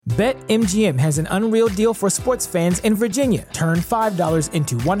BetMGM has an unreal deal for sports fans in Virginia. Turn $5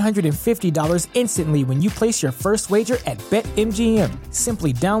 into $150 instantly when you place your first wager at BetMGM.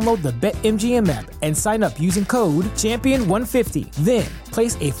 Simply download the BetMGM app and sign up using code Champion150. Then,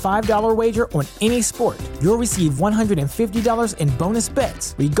 place a $5 wager on any sport. You'll receive $150 in bonus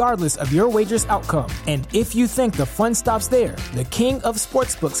bets, regardless of your wager's outcome. And if you think the fun stops there, the King of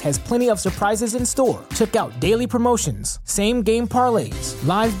Sportsbooks has plenty of surprises in store. Check out daily promotions, same-game parlays,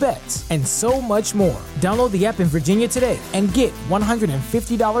 live bets, and so much more. Download the app in Virginia today and get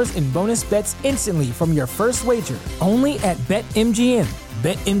 $150 in bonus bets instantly from your first wager. Only at BetMGM.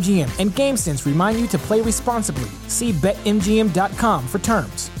 BetMGM and GameSense remind you to play responsibly. See BetMGM.com for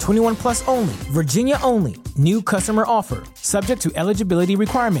terms. 21 plus only. Virginia only. New customer offer. Subject to eligibility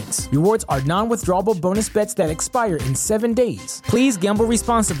requirements. Rewards are non-withdrawable bonus bets that expire in 7 days. Please gamble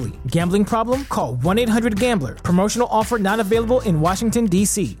responsibly. Gambling problem? Call 1-800-GAMBLER. Promotional offer not available in Washington,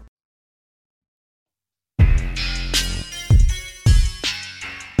 D.C.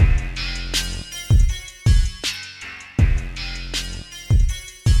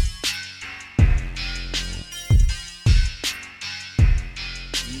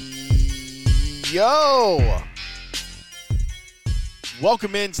 Yo!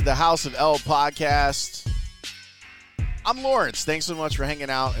 Welcome into the House of L podcast. I'm Lawrence. Thanks so much for hanging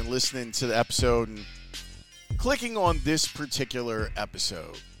out and listening to the episode and clicking on this particular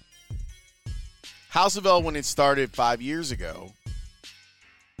episode. House of L, when it started 5 years ago,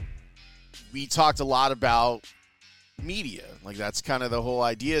 we talked a lot about media. Like, that's kind of the whole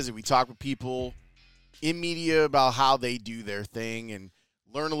idea, is that we talk with people in media about how they do their thing and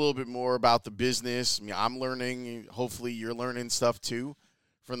learn a little bit more about the business. I mean, I'm learning. Hopefully you're learning stuff too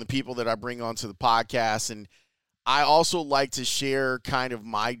from the people that I bring onto the podcast. And I also like to share kind of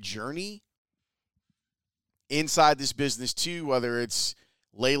my journey inside this business too, whether it's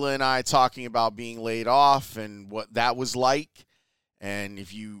Layla and I talking about being laid off and what that was like. And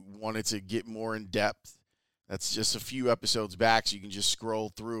if you wanted to get more in depth, that's just a few episodes back, so you can just scroll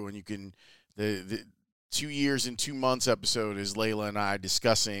through and you can, the 2 years and 2 months episode is Layla and I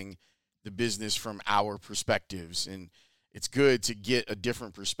discussing the business from our perspectives. And it's good to get a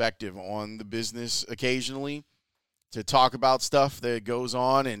different perspective on the business occasionally, to talk about stuff that goes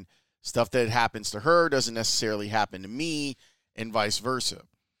on and stuff that happens to her doesn't necessarily happen to me, and vice versa.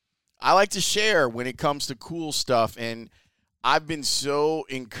 I like to share when it comes to cool stuff, and I've been so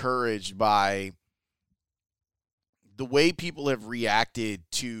encouraged by the way people have reacted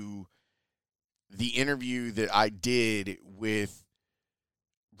to the interview that I did with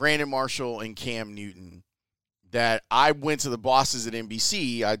Brandon Marshall and Cam Newton, that I went to the bosses at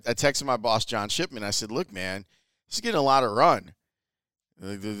NBC. I texted my boss, John Shipman. I said, look, man, this is getting a lot of run.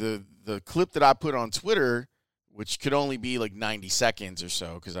 The clip that I put on Twitter, which could only be like 90 seconds or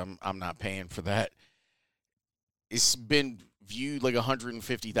so, because I'm not paying for that, it's been viewed like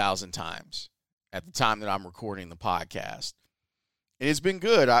 150,000 times at the time that I'm recording the podcast. And it's been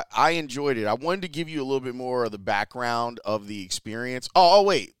good. I enjoyed it. I wanted to give you a little bit more of the background of the experience. Oh,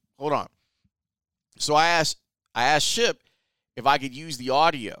 wait. Hold on. So I asked Ship if I could use the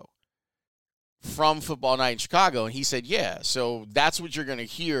audio from Football Night in Chicago, and he said, yeah. So that's what you're going to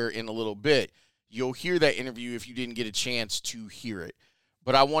hear in a little bit. You'll hear that interview if you didn't get a chance to hear it.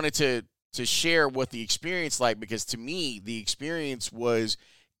 But I wanted to share what the experience like, because to me, the experience was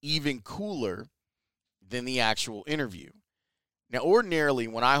even cooler than the actual interview. Now, ordinarily,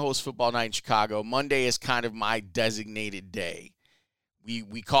 when I host Football Night in Chicago, Monday is kind of my designated day.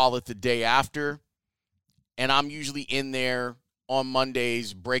 We call it the day after, and I'm usually in there on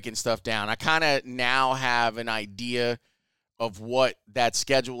Mondays breaking stuff down. I kind of now have an idea of what that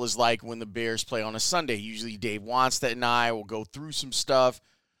schedule is like when the Bears play on a Sunday. Usually Dave Wanstead and I will go through some stuff.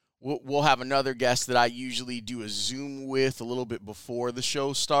 We'll have another guest that I usually do a Zoom with a little bit before the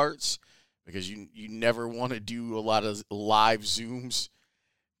show starts, because you never want to do a lot of live Zooms,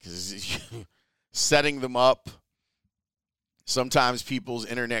 because setting them up, sometimes people's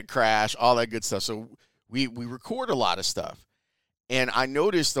internet crash, all that good stuff. So we record a lot of stuff. And I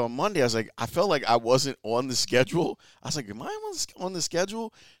noticed on Monday, I felt like I wasn't on the schedule. I was like, am I on the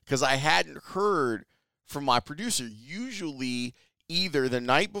schedule? Because I hadn't heard from my producer. Usually either the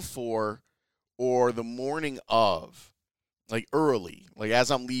night before or the morning of, like early, like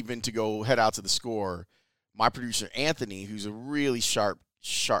as I'm leaving to go head out to the score, my producer, Anthony, who's a really sharp,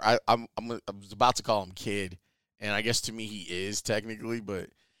 I was about to call him kid, and I guess to me he is technically, but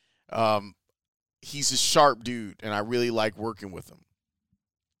he's a sharp dude, and I really like working with him.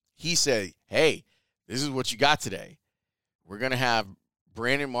 He said, hey, this is what you got today. We're going to have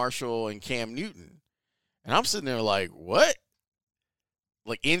Brandon Marshall and Cam Newton. And I'm sitting there like, what?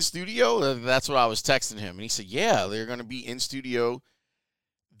 like in studio? That's what I was texting him. And he said, yeah, they're going to be in studio.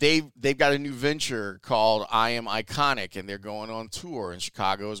 They've got a new venture called I Am Iconic, and they're going on tour. And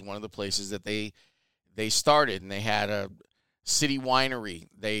Chicago is one of the places that they started. And they had a city winery.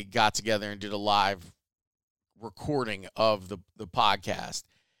 They got together and did a live recording of the podcast.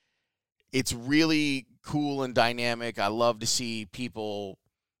 It's really cool and dynamic. I love to see people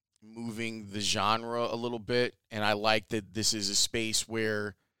moving the genre a little bit, and I like that this is a space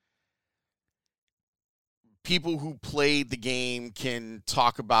where people who played the game can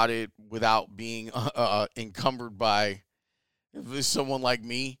talk about it without being encumbered by someone like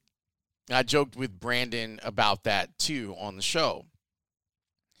me. I joked with Brandon about that too on the show.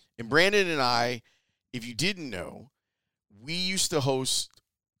 And Brandon and I, if you didn't know, we used to host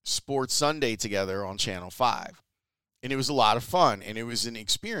Sports Sunday together on Channel 5. And it was a lot of fun, and it was an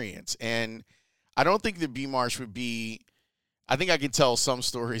experience. And I don't think that B. Marsh would be – I think I can tell some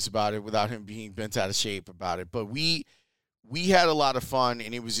stories about it without him being bent out of shape about it. But we had a lot of fun,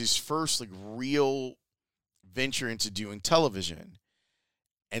 and it was his first like real venture into doing television.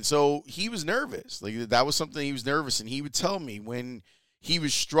 And so he was nervous. Like that was something he was nervous, and he would tell me when he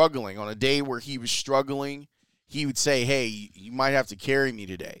was struggling, on a day where he was struggling, he would say, hey, you might have to carry me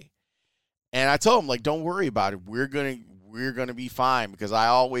today. And I told him, like, don't worry about it. We're gonna be fine, because I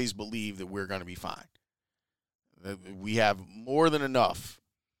always believe that we're gonna be fine. We have more than enough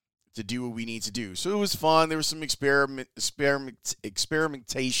to do what we need to do. So it was fun. There was some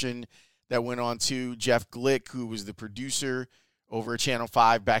experimentation that went on too. Jeff Glick, who was the producer over at Channel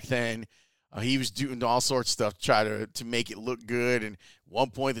 5 back then, he was doing all sorts of stuff to try to make it look good. And at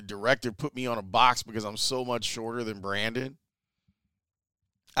one point, the director put me on a box because I'm so much shorter than Brandon.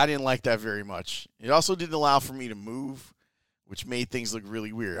 I didn't like that very much. It also didn't allow for me to move, which made things look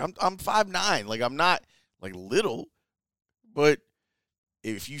really weird. I'm 5'9". Like, I'm not, like, little. But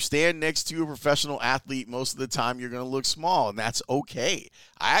if you stand next to a professional athlete, most of the time you're going to look small, and that's okay.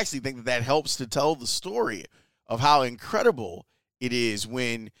 I actually think that helps to tell the story of how incredible it is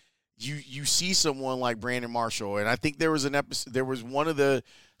when you see someone like Brandon Marshall. And I think there was one of the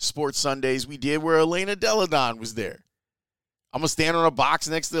Sports Sundays we did where Elena Delle Donne was there. I'm going to stand on a box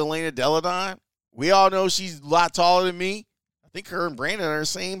next to Elena Delle Donne. We all know she's a lot taller than me. I think her and Brandon are the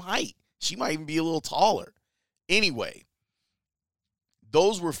same height. She might even be a little taller. Anyway,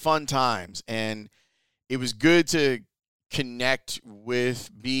 those were fun times, and it was good to connect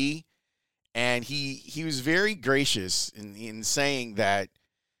with B. And he was very gracious in saying that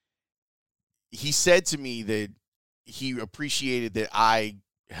he said to me that he appreciated that I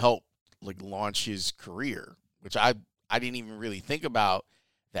helped like launch his career, which I didn't even really think about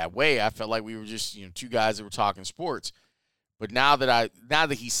that way. I felt like we were just, two guys that were talking sports. But now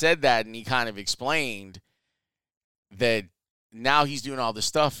that he said that, and he kind of explained that now he's doing all this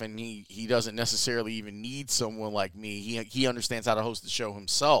stuff, and he doesn't necessarily even need someone like me. He understands how to host the show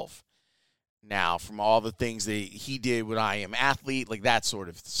himself now, from all the things that he did when I Am Athlete, like that sort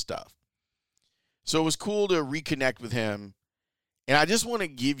of stuff. So it was cool to reconnect with him. And I just want to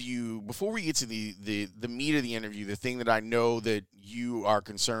give you, before we get to the meat of the interview, the thing that I know that you are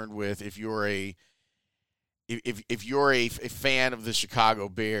concerned with if you're a fan of the Chicago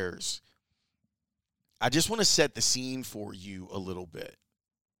Bears, I just want to set the scene for you a little bit.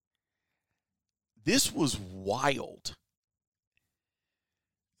 This was wild.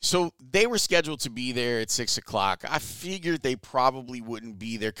 So they were scheduled to be there at 6 o'clock. I figured they probably wouldn't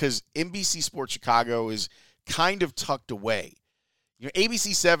be there because NBC Sports Chicago is kind of tucked away.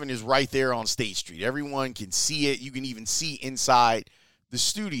 ABC 7 is right there on State Street. Everyone can see it. You can even see inside the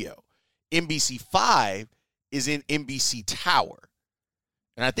studio. NBC 5 is in NBC Tower.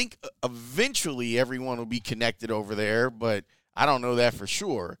 And I think eventually everyone will be connected over there, but I don't know that for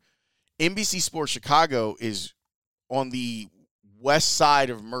sure. NBC Sports Chicago is on the west side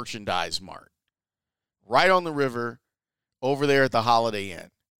of Merchandise Mart, right on the river, over there at the Holiday Inn.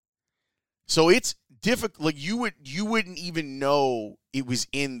 So it's difficult. Like you wouldn't even know it was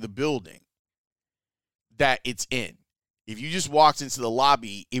in the building that it's in. If you just walked into the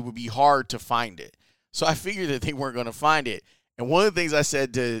lobby, it would be hard to find it. So I figured that they weren't going to find it. And one of the things I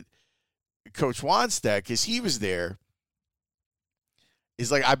said to Coach Wanstead, because he was there,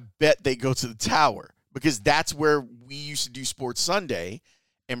 is like, I bet they go to the Tower, because that's where we used to do Sports Sunday,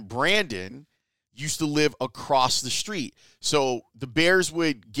 and Brandon used to live across the street. So the Bears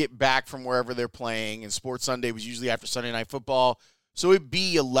would get back from wherever they're playing, and Sports Sunday was usually after Sunday Night Football. So it'd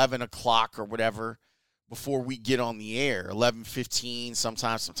be 11 o'clock or whatever before we get on the air, 11:15,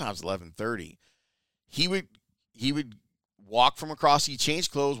 sometimes 11:30. He would walk from across, he'd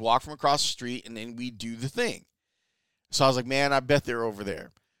change clothes, walk from across the street, and then we'd do the thing. So I was like, man, I bet they're over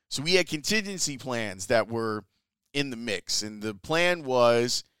there. So we had contingency plans that were in the mix. And the plan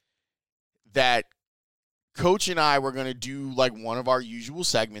was that Coach and I were going to do like one of our usual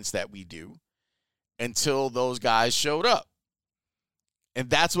segments that we do until those guys showed up. And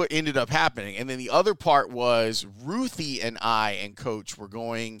that's what ended up happening. And then the other part was Ruthie and I and Coach were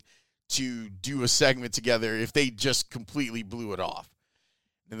going to do a segment together if they just completely blew it off.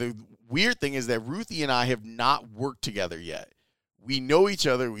 And the weird thing is that Ruthie and I have not worked together yet. We know each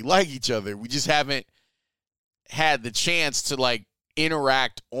other. We like each other. We just haven't had the chance to, like,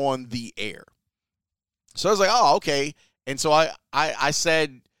 interact on the air. So I was like, oh, okay. And so I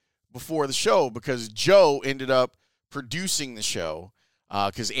said before the show, because Joe ended up producing the show,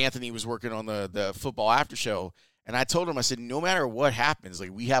 because Anthony was working on the football after show. And I told him, I said, no matter what happens,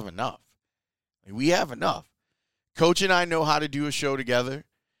 like, we have enough. Like, we have enough. Coach and I know how to do a show together.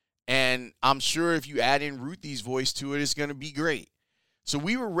 And I'm sure if you add in Ruthie's voice to it, it's going to be great. So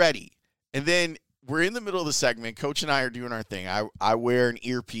we were ready. And then we're in the middle of the segment. Coach and I are doing our thing. I wear an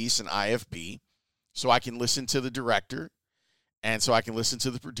earpiece, an IFB, so I can listen to the director and so I can listen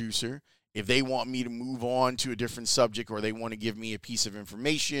to the producer. If they want me to move on to a different subject or they want to give me a piece of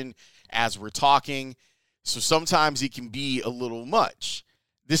information as we're talking. So sometimes it can be a little much.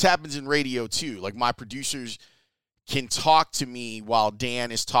 This happens in radio too. Like, my producers can talk to me while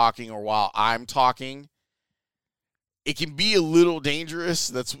Dan is talking or while I'm talking. It can be a little dangerous.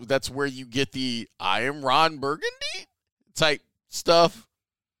 That's where you get the I am Ron Burgundy type stuff.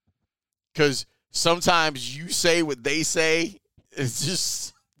 Because sometimes you say what they say. It's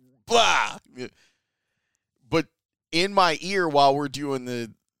just blah. But in my ear while we're doing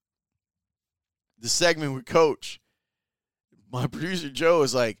the segment with Coach, my producer Joe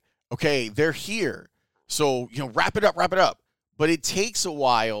is like, okay, they're here. So, wrap it up. But it takes a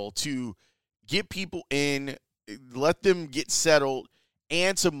while to get people in, let them get settled,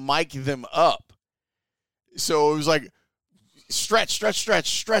 and to mic them up. So it was like, stretch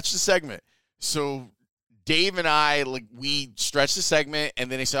the segment. So Dave and I, like, we stretched the segment, and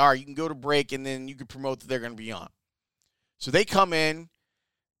then they said, all right, you can go to break, and then you can promote that they're going to be on. So they come in,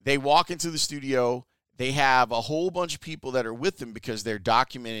 they walk into the studio, they have a whole bunch of people that are with them because they're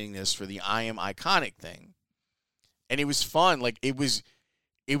documenting this for the I Am Iconic thing. And it was fun. Like, it was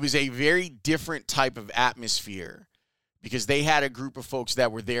a very different type of atmosphere because they had a group of folks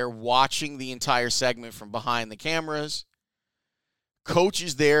that were there watching the entire segment from behind the cameras. Coach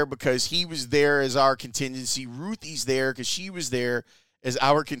is there because he was there as our contingency. Ruthie's there because she was there as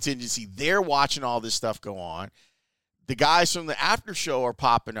our contingency. They're watching all this stuff go on. The guys from the after show are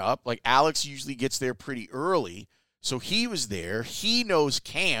popping up. Like, Alex usually gets there pretty early, so he was there. He knows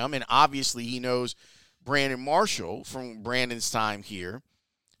Cam, and obviously he knows Brandon Marshall from Brandon's time here.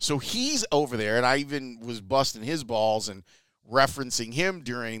 So he's over there, and I even was busting his balls and referencing him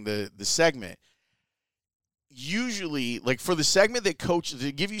during the segment. Usually, like, for the segment that Coach,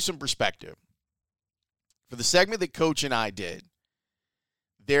 to give you some perspective, for the segment that Coach and I did,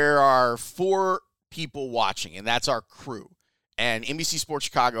 there are 4 people watching, and that's our crew. And NBC Sports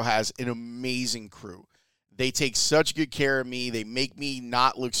Chicago has an amazing crew. They take such good care of me. They make me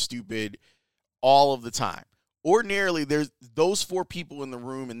not look stupid all of the time. Ordinarily, there's those 4 people in the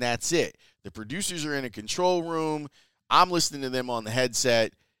room, and that's it. The producers are in a control room. I'm listening to them on the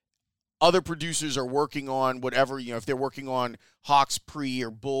headset. Other producers are working on whatever, if they're working on Hawks pre or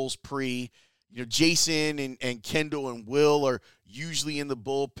Bulls pre. Jason and Kendall and Will are usually in the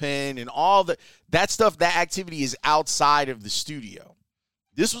bullpen, and all that stuff, that activity is outside of the studio.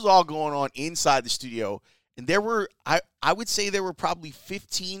 This was all going on inside the studio, and there were, I would say there were probably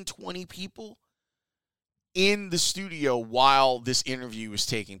 15, 20 people in the studio while this interview was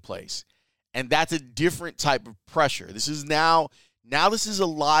taking place. And that's a different type of pressure. This is now this is a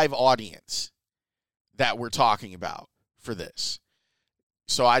live audience that we're talking about for this.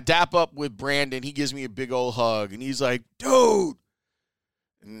 So I dap up with Brandon. He gives me a big old hug, and he's like, dude.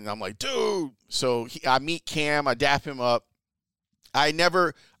 And I'm like, dude. So I meet Cam. I dap him up. I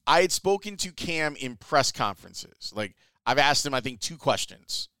had spoken to Cam in press conferences. Like, I've asked him, I think, 2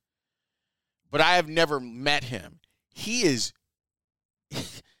 questions. But I have never met him. He is,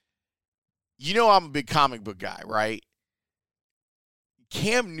 I'm a big comic book guy, right?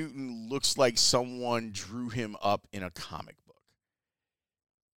 Cam Newton looks like someone drew him up in a comic book.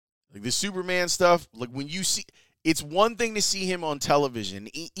 Like, the Superman stuff, like, when you see, it's one thing to see him on television.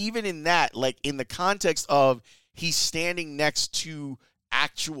 Even in that, like, in the context of he's standing next to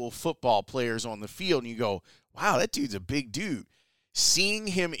actual football players on the field, and you go, wow, that dude's a big dude. Seeing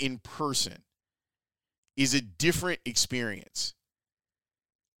him in person is a different experience.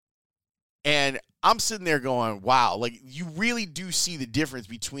 And I'm sitting there going, wow, like you really do see the difference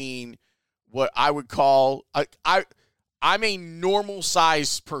between what I would call I'm a normal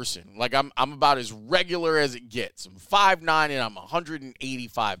sized person. Like I'm about as regular as it gets. I'm 5'9" and I'm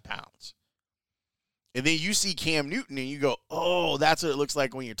 185 pounds. And then you see Cam Newton and you go, oh, that's what it looks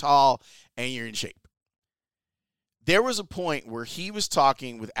like when you're tall and you're in shape. There was a point where he was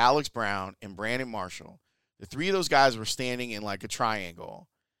talking with Alex Brown and Brandon Marshall. The three of those guys were standing in like a triangle.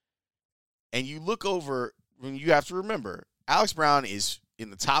 And you look over, when you have to remember, Alex Brown is in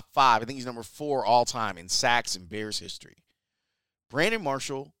the top 5. I think he's number 4 all time in sacks in Bears history. Brandon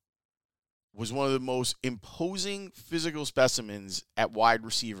Marshall was one of the most imposing physical specimens at wide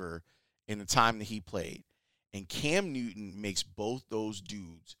receiver in the time that he played. And Cam Newton makes both those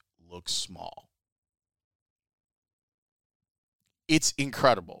dudes look small. It's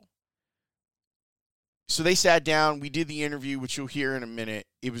incredible. So they sat down. We did the interview, which you'll hear in a minute.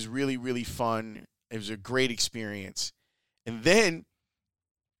 It was really, really fun. It was a great experience. And then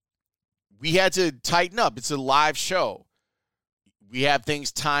we had to tighten up. It's a live show. We have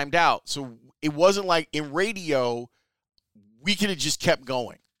things timed out. So it wasn't like in radio, we could have just kept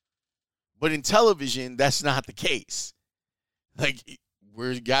going. But in television, that's not the case. Like,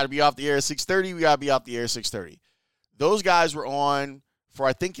 we got to be off the air at 6:30. We got to be off the air at 6:30. Those guys were on for,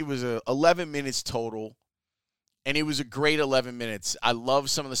 I think it was 11 minutes total. And it was a great 11 minutes. I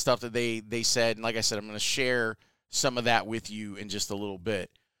love some of the stuff that they said. And like I said, I'm going to share some of that with you in just a little bit.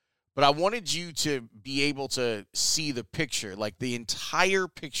 But I wanted you to be able to see the picture, like the entire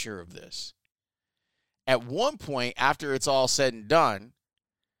picture of this. At one point, after it's all said and done,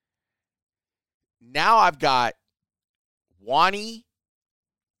 now I've got Wani,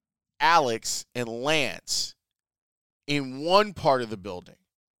 Alex, and Lance in one part of the building.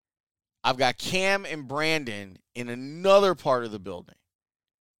 I've got Cam and Brandon in another part of the building.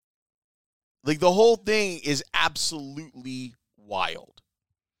 Like, the whole thing is absolutely wild.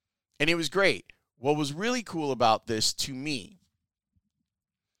 And it was great. What was really cool about this to me,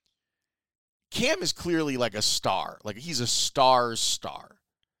 Cam is clearly like a star. Like, he's a star's star.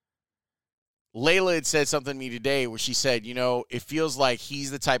 Layla had said something to me today where she said, you know, it feels like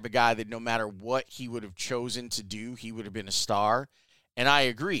he's the type of guy that no matter what he would have chosen to do, he would have been a star. And I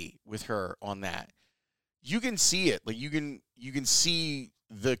agree with her on that. You can see it. Like, you can see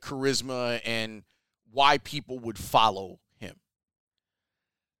the charisma and why people would follow him.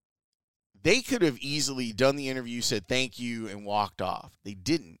 They could have easily done the interview, said thank you, and walked off. They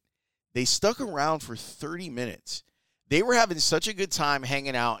didn't. They stuck around for 30 minutes. They were having such a good time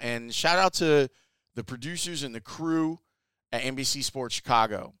hanging out, and shout out to the producers and the crew at NBC Sports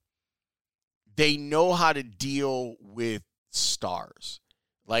Chicago. They know how to deal with stars.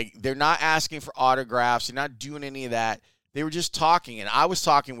 Like, they're not asking for autographs. They're not doing any of that. They were just talking, and I was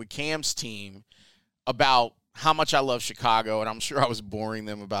talking with Cam's team about how much I love Chicago, and I'm sure I was boring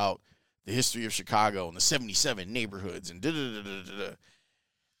them about the history of Chicago and the 77 neighborhoods and da-da-da-da-da-da.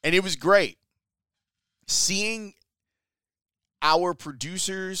 And it was great. Seeing our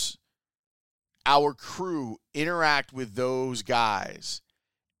producers, our crew interact with those guys,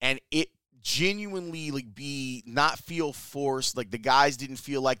 and it genuinely not feel forced. Like, the guys didn't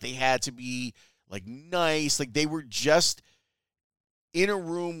feel like they had to be like nice. Like, they were just in a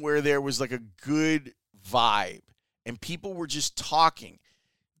room where there was like a good vibe and people were just talking.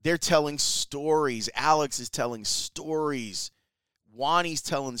 They're telling stories. Alex is telling stories. Wani's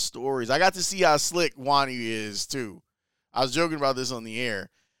telling stories. I got to see how slick Wani is too. I was joking about this on the air.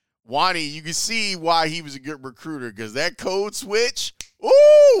 Wani, you can see why he was a good recruiter, because that code switch,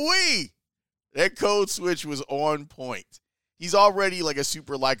 ooh-wee, that code switch was on point. He's already like a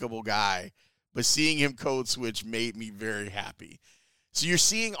super likable guy, but seeing him code switch made me very happy. So you're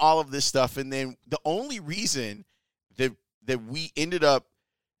seeing all of this stuff, and then the only reason that we ended up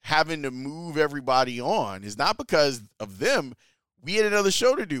having to move everybody on is not because of them. We had another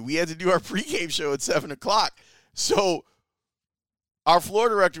show to do. We had to do our pregame show at 7 o'clock. So our floor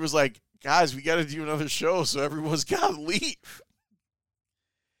director was like, guys, we got to do another show, so everyone's got to leave.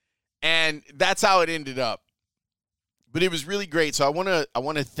 And that's how it ended up. But it was really great. So I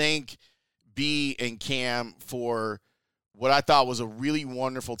want to thank B and Cam for what I thought was a really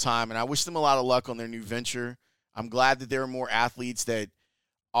wonderful time, and I wish them a lot of luck on their new venture. I'm glad that there are more athletes that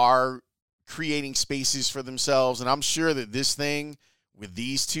are creating spaces for themselves, and I'm sure that this thing with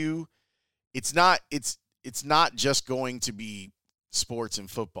these two, it's not just going to be sports and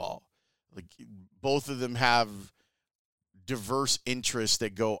football. Like, both of them have diverse interests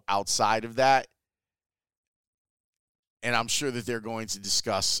that go outside of that, and I'm sure that they're going to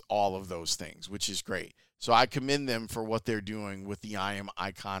discuss all of those things, which is great. So I commend them for what they're doing with the I Am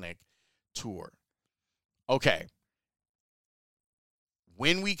Iconic tour. Okay.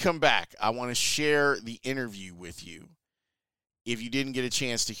 When we come back, I want to share the interview with you. If you didn't get a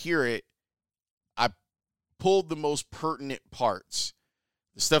chance to hear it, I pulled the most pertinent parts,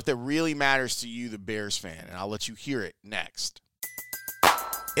 the stuff that really matters to you, the Bears fan, and I'll let you hear it next.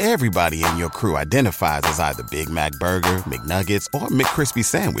 Everybody in your crew identifies as either Big Mac Burger, McNuggets, or McCrispy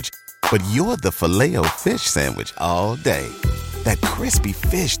Sandwich. But you're the Filet-O-Fish Sandwich all day. That crispy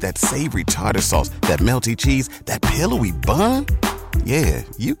fish, that savory tartar sauce, that melty cheese, that pillowy bun. Yeah,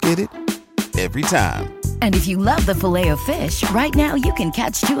 you get it. Every time. And if you love the Filet-O-Fish, right now you can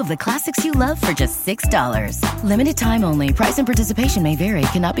catch 2 of the classics you love for just $6. Limited time only. Price and participation may vary.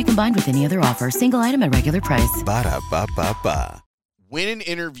 Cannot be combined with any other offer. Single item at regular price. Ba-da-ba-ba-ba. When an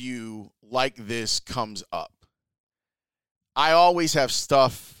interview like this comes up, I always have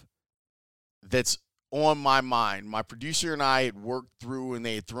stuff that's on my mind. My producer and I had worked through, and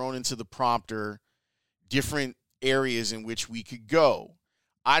they had thrown into the prompter different areas in which we could go.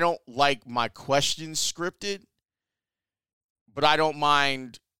 I don't like my questions scripted, but I don't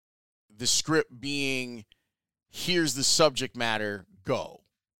mind the script being, here's the subject matter, go.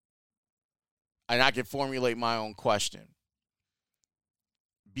 And I can formulate my own question.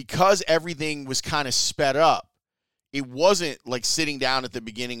 Because everything was kind of sped up, it wasn't like sitting down at the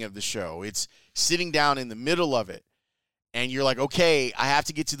beginning of the show. It's sitting down in the middle of it. And you're like, okay, I have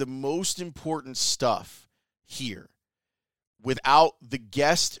to get to the most important stuff here without the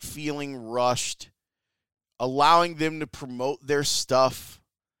guest feeling rushed, allowing them to promote their stuff.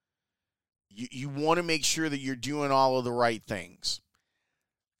 You want to make sure that you're doing all of the right things.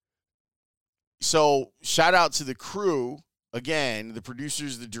 So shout out to the crew. Again, the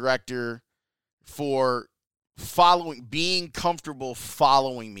producers, the director, for being comfortable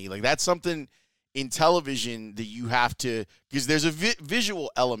following me. Like, that's something in television that you have to, because there's a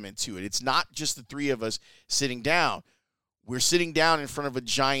visual element to it. It's not just the three of us sitting down. We're sitting down in front of a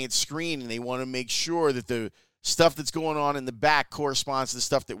giant screen, and they want to make sure that the stuff that's going on in the back corresponds to the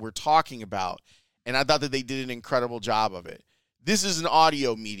stuff that we're talking about. And I thought that they did an incredible job of it. This is an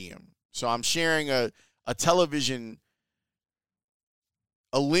audio medium, so I'm sharing a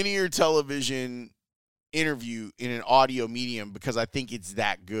linear television interview in an audio medium because I think it's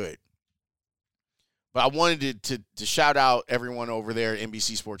that good. But I wanted to shout out everyone over there at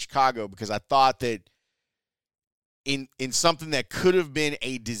NBC Sports Chicago because I thought that in something that could have been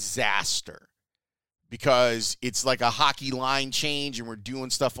a disaster, because it's like a hockey line change and we're doing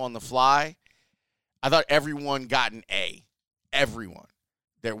stuff on the fly, I thought everyone got an A. Everyone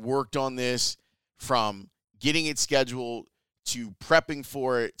that worked on this, from getting it scheduled to prepping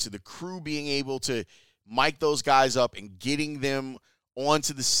for it, to the crew being able to mic those guys up and getting them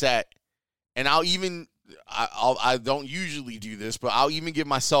onto the set. And I don't usually do this, but I'll even give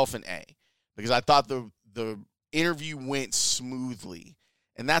myself an A because I thought the interview went smoothly.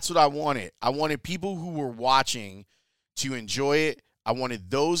 And that's what I wanted. I wanted people who were watching to enjoy it. I wanted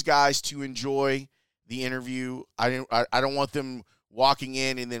those guys to enjoy the interview. I don't want them walking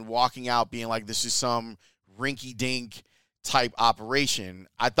in and then walking out being like, this is some rinky-dink type operation.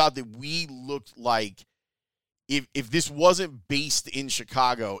 I thought that we looked like, if this wasn't based in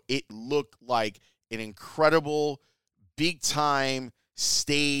Chicago, it looked like an incredible, big-time,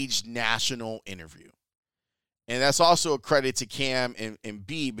 staged national interview. And that's also a credit to Cam and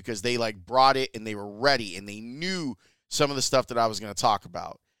B, because they brought it and they were ready and they knew some of the stuff that I was going to talk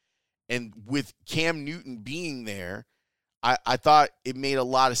about. And with Cam Newton being there, I thought it made a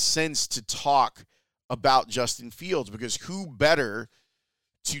lot of sense to talk about Justin Fields, because who better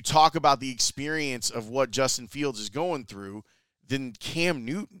to talk about the experience of what Justin Fields is going through than Cam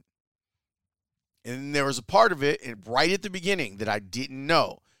Newton? And there was a part of it right at the beginning that I didn't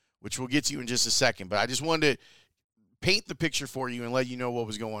know, which we'll get to in just a second. But I just wanted to paint the picture for you and let you know what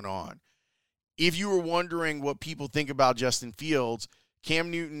was going on. If you were wondering what people think about Justin Fields,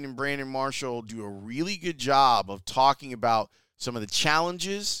 Cam Newton and Brandon Marshall do a really good job of talking about some of the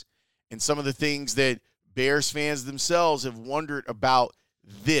challenges and some of the things that Bears fans themselves have wondered about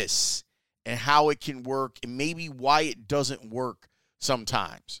this and how it can work and maybe why it doesn't work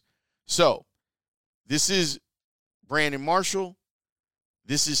sometimes. So, this is Brandon Marshall.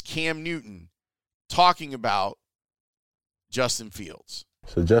 This is Cam Newton talking about Justin Fields.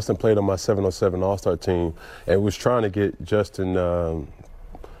 So Justin played on my 707 All-Star team, and was trying to get Justin to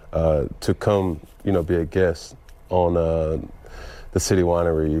come, be a guest on the City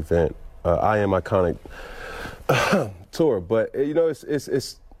Winery event. I Am Iconic tour. But,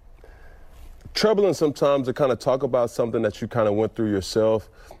 it's troubling sometimes to kind of talk about something that you kind of went through yourself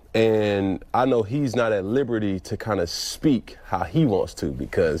And I know he's not at liberty to kind of speak how he wants to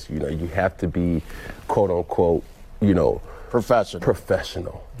because, you know, you have to be, quote unquote, you know, professional.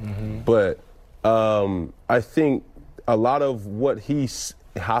 Mm-hmm. But I think a lot of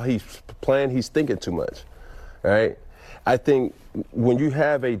how he's playing, he's thinking too much, right? I think when you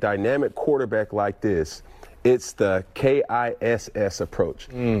have a dynamic quarterback like this, it's the KISS approach.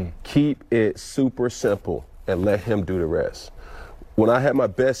 Keep it super simple and let him do the rest. When I had my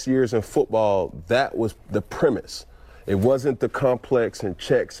best years in football, that was the premise. It wasn't the complex and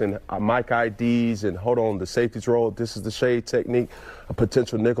checks and mic IDs and hold on, the safety's roll, this is the shade technique, a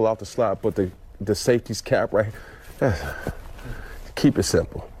potential nickel off the slot, but the safety's cap right. Keep it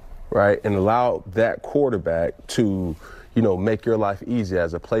simple, right? And allow that quarterback to, you know, make your life easy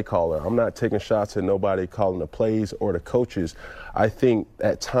as a play caller. I'm not taking shots at nobody calling the plays or the coaches. I think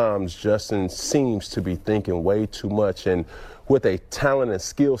at times Justin seems to be thinking way too much, and with a talent and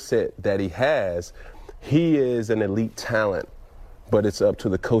skill set that he has, he is an elite talent, but it's up to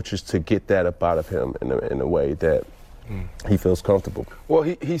the coaches to get that up out of him in a way that he feels comfortable. Well,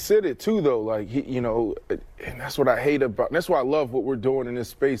 he said it too, though. Like, you know, and that's what I hate about. That's why I love what we're doing in this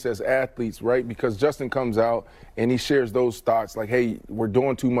space as athletes, right? Because Justin comes out and he shares those thoughts, like, "Hey, we're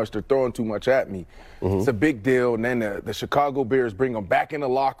doing too much. They're throwing too much at me." Mm-hmm. It's a big deal. And then the Chicago Bears bring him back in the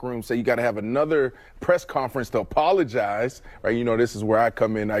locker room, say you got to have another press conference to apologize, right? You know, this is where I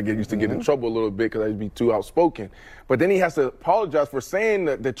come in. I get used to get in trouble a little bit because I'd be too outspoken. But then he has to apologize for saying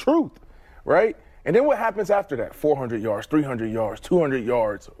the truth, right? And then what happens after that? 400 yards, 300 yards, 200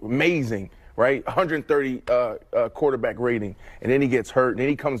 yards, amazing, right? 130 quarterback rating. And then he gets hurt, and then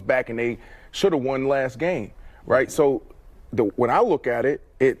he comes back, and they should have won last game, right? So when I look at it,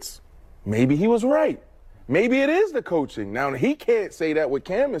 it's maybe he was right. Maybe it is the coaching. Now, he can't say that what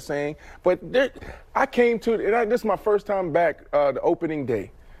Cam is saying, but I came to it. This is my first time back the opening day,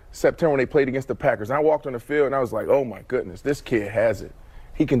 September, when they played against the Packers. And I walked on the field, and I was like, oh, my goodness, this kid has it.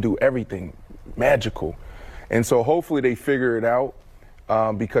 He can do everything. Magical. And so hopefully they figure it out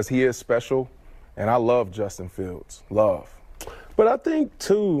because he is special, and I love Justin Fields. Love. But I think,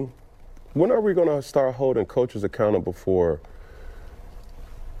 too, when are we going to start holding coaches accountable for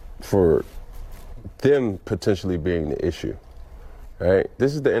them potentially being the issue, right?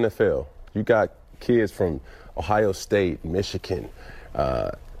 This is the NFL. You got kids from Ohio State, Michigan,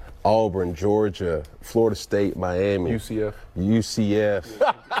 Auburn, Georgia, Florida State, Miami. UCF.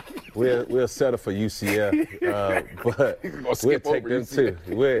 We'll settle for UCF, but we'll take them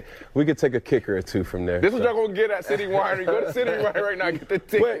too. We could take a kicker or two from there. This is what y'all gonna get at City Winery. Go to City Winery right now and get the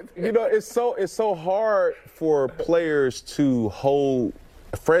ticket. But, you know, it's so hard for players to hold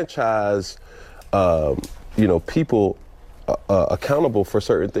a franchise, you know, people accountable for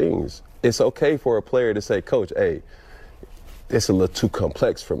certain things. It's okay for a player to say, "Coach, hey, it's a little too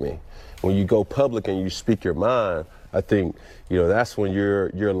complex for me." When you go public and you speak your mind, I think, you know, that's when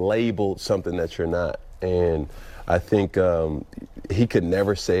you're labeled something that you're not. And I think he could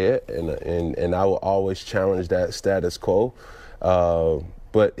never say it, and I will always challenge that status quo.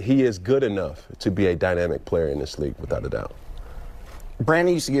 But he is good enough to be a dynamic player in this league, without a doubt.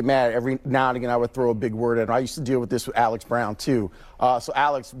 Brandon used to get mad every now and again. I would throw a big word at him. I used to deal with this with Alex Brown, too. So,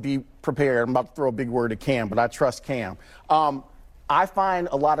 Alex, be prepared. I'm about to throw a big word at Cam, but I trust Cam. I find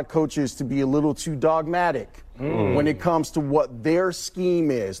a lot of coaches to be a little too dogmatic when it comes to what their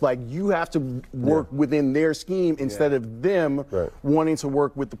scheme is. Like, you have to work within their scheme instead of them wanting to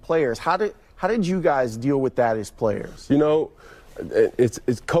work with the players. How did you guys deal with that as players? You know, it's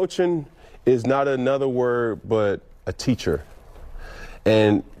coaching is not another word but a teacher.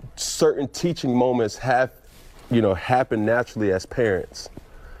 And certain teaching moments happen naturally as parents.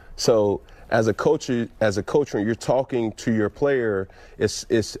 So as a coach, when you're talking to your player,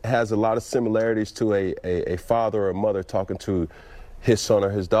 it has a lot of similarities to a father or mother talking to his son or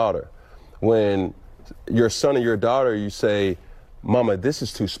his daughter. When your son or your daughter, you say, "Mama, this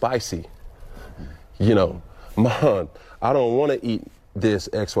is too spicy." You know, "Mom, I don't want to eat this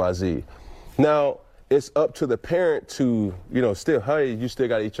XYZ." Now, it's up to the parent to, you know, still, hey, you still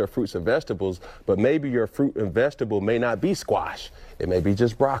got to eat your fruits and vegetables, but maybe your fruit and vegetable may not be squash. It may be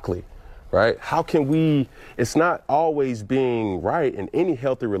just broccoli, right? How can it's not always being right. In any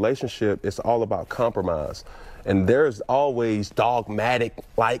healthy relationship, it's all about compromise. And there's always dogmatic,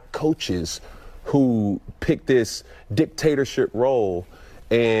 like, coaches who pick this dictatorship role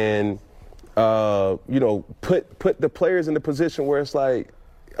and, you know, put the players in the position where it's like,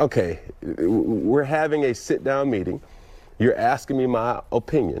 okay, we're having a sit-down meeting. You're asking me my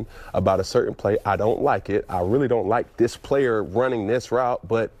opinion about a certain play. I don't like it. I really don't like this player running this route,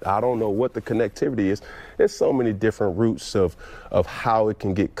 but I don't know what the connectivity is. There's so many different routes of how it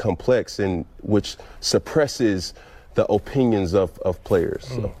can get complex, and which suppresses the opinions of players.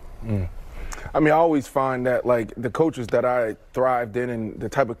 So. I mean, I always find that, like, the coaches that I thrived in and the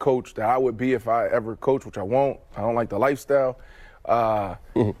type of coach that I would be if I ever coach, which I won't, I don't like the lifestyle,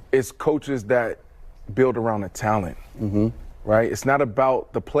 it's coaches that build around the talent, right? It's not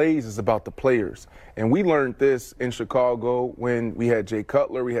about the plays, it's about the players. And we learned this in Chicago when we had Jay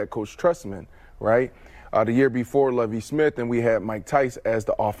Cutler, we had Coach Trestman, right? The year before, Lovie Smith, and we had Mike Tice as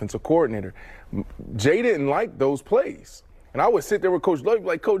the offensive coordinator. Jay didn't like those plays. And I would sit there with Coach Lovie,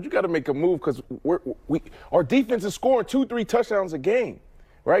 like, Coach, you got to make a move because our defense is scoring 2-3 touchdowns a game,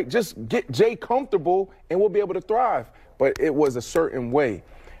 right? Just get Jay comfortable and we'll be able to thrive. But it was a certain way.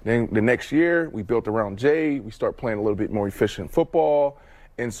 Then the next year, we built around Jay. We start playing a little bit more efficient football.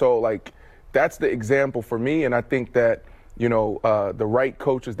 And so, like, that's the example for me. And I think that, you know, the right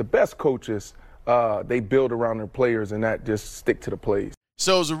coaches, the best coaches, they build around their players and not just stick to the plays.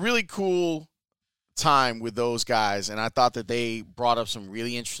 So it was a really cool time with those guys, and I thought that they brought up some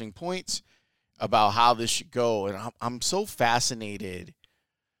really interesting points about how this should go. And I'm so fascinated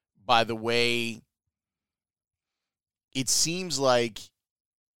by the way it seems like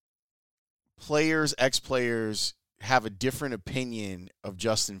ex-players have a different opinion of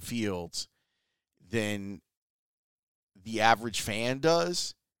Justin Fields than the average fan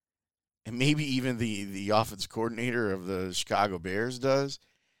does, and maybe even the offensive coordinator of the Chicago Bears does.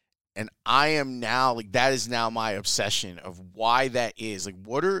 And I am now, like, that is now my obsession of why that is. Like,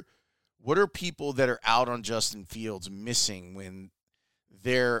 what are people that are out on Justin Fields missing when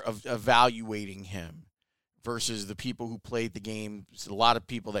they're evaluating him versus the people who played the game, a lot of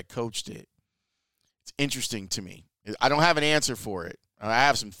people that coached it? It's interesting to me. I don't have an answer for it. I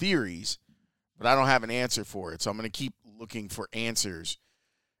have some theories, but I don't have an answer for it. So I'm going to keep looking for answers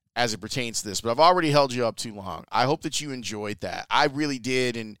as it pertains to this. But I've already held you up too long. I hope that you enjoyed that. I really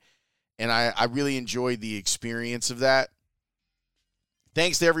did, and I really enjoyed the experience of that.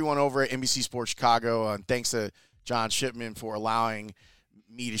 Thanks to everyone over at NBC Sports Chicago, and thanks to John Shipman for allowing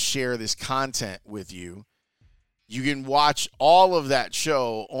me to share this content with you. You can watch all of that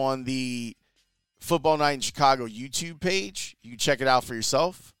show on the Football Night in Chicago YouTube page. You can check it out for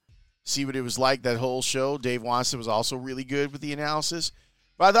yourself, see what it was like, that whole show. Dave Wannstedt was also really good with the analysis.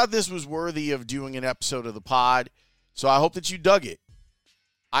 But I thought this was worthy of doing an episode of the pod, so I hope that you dug it.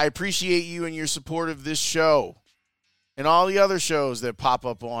 I appreciate you and your support of this show and all the other shows that pop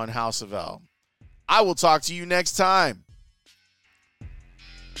up on House of L. I will talk to you next time.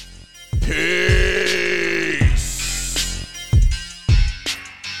 Peace.